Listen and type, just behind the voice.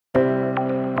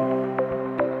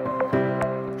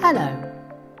Hello!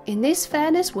 In this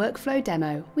fairness workflow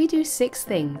demo, we do 6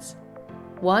 things.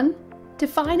 1.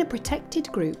 Define a protected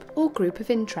group or group of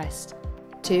interest.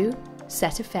 2.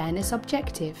 Set a fairness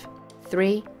objective.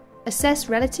 3. Assess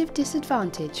relative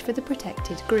disadvantage for the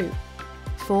protected group.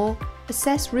 4.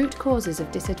 Assess root causes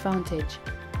of disadvantage.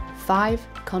 5.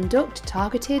 Conduct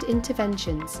targeted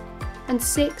interventions. And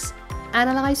 6.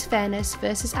 Analyse fairness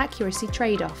versus accuracy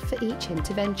trade-off for each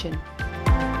intervention.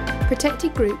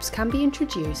 Protected groups can be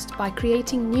introduced by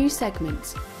creating new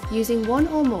segments using one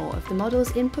or more of the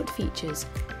model's input features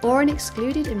or an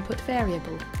excluded input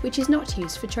variable which is not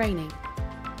used for training.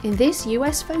 In this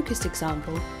US-focused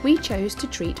example, we chose to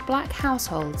treat black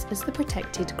households as the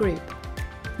protected group.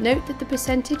 Note that the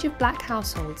percentage of black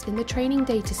households in the training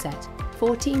dataset,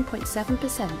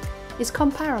 14.7%, is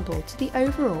comparable to the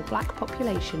overall black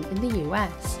population in the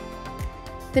US.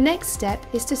 The next step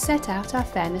is to set out our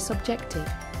fairness objective.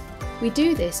 We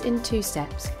do this in 2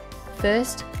 steps.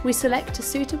 First, we select a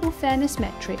suitable fairness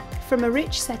metric from a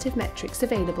rich set of metrics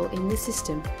available in the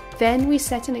system. Then we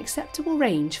set an acceptable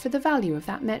range for the value of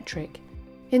that metric.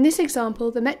 In this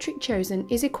example, the metric chosen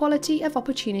is equality of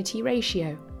opportunity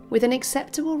ratio, with an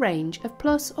acceptable range of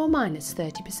plus or minus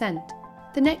 30%.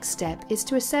 The next step is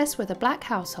to assess whether black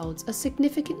households are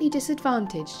significantly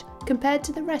disadvantaged compared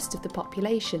to the rest of the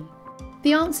population.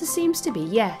 The answer seems to be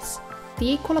yes. The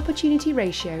equal opportunity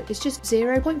ratio is just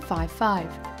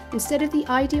 0.55, instead of the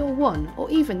ideal 1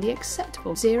 or even the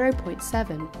acceptable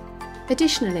 0.7.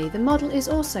 Additionally, the model is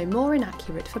also more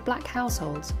inaccurate for black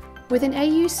households, with an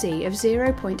AUC of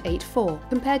 0.84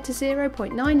 compared to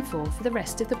 0.94 for the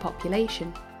rest of the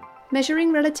population.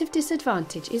 Measuring relative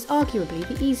disadvantage is arguably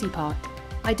the easy part.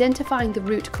 Identifying the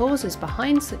root causes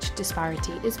behind such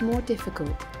disparity is more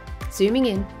difficult. Zooming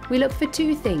in, we look for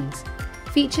 2 things: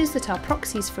 features that are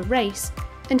proxies for race,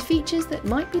 and features that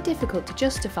might be difficult to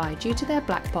justify due to their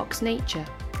black box nature.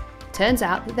 Turns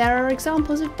out that there are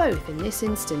examples of both in this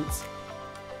instance.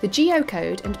 The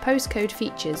geocode and postcode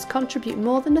features contribute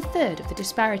more than 1/3 of the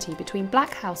disparity between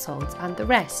black households and the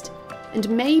rest, and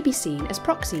may be seen as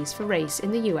proxies for race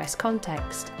in the US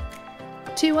context.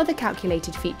 2 other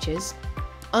calculated features,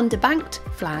 underbanked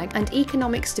flag and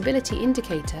economic stability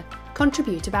indicator,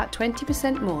 contribute about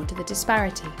 20% more to the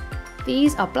disparity.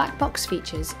 These are black box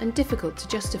features and difficult to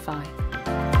justify.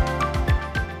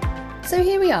 So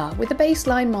here we are with a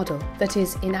baseline model that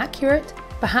is inaccurate,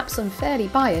 perhaps unfairly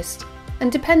biased,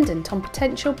 and dependent on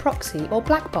potential proxy or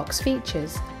black box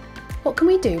features. What can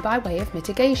we do by way of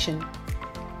mitigation?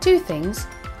 2 things.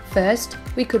 First,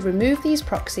 we could remove these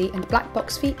proxy and black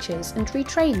box features and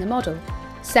retrain the model.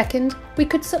 Second, we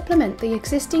could supplement the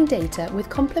existing data with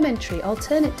complementary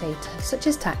alternate data such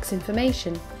as tax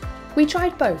information. We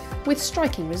tried both, with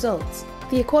striking results.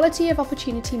 The equality of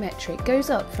opportunity metric goes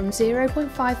up from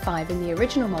 0.55 in the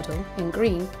original model, in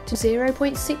green, to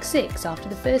 0.66 after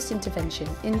the first intervention,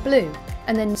 in blue,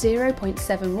 and then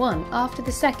 0.71 after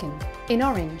the second, in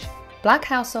orange. Black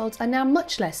households are now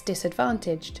much less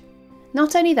disadvantaged.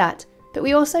 Not only that, but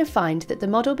we also find that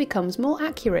the model becomes more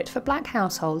accurate for black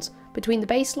households between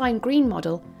the baseline green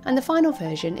model and the final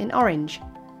version in orange.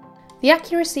 The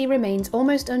accuracy remains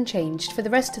almost unchanged for the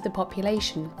rest of the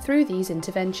population through these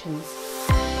interventions.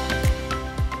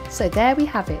 So there we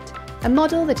have it, a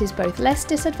model that is both less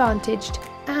disadvantaged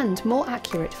and more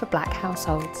accurate for black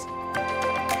households.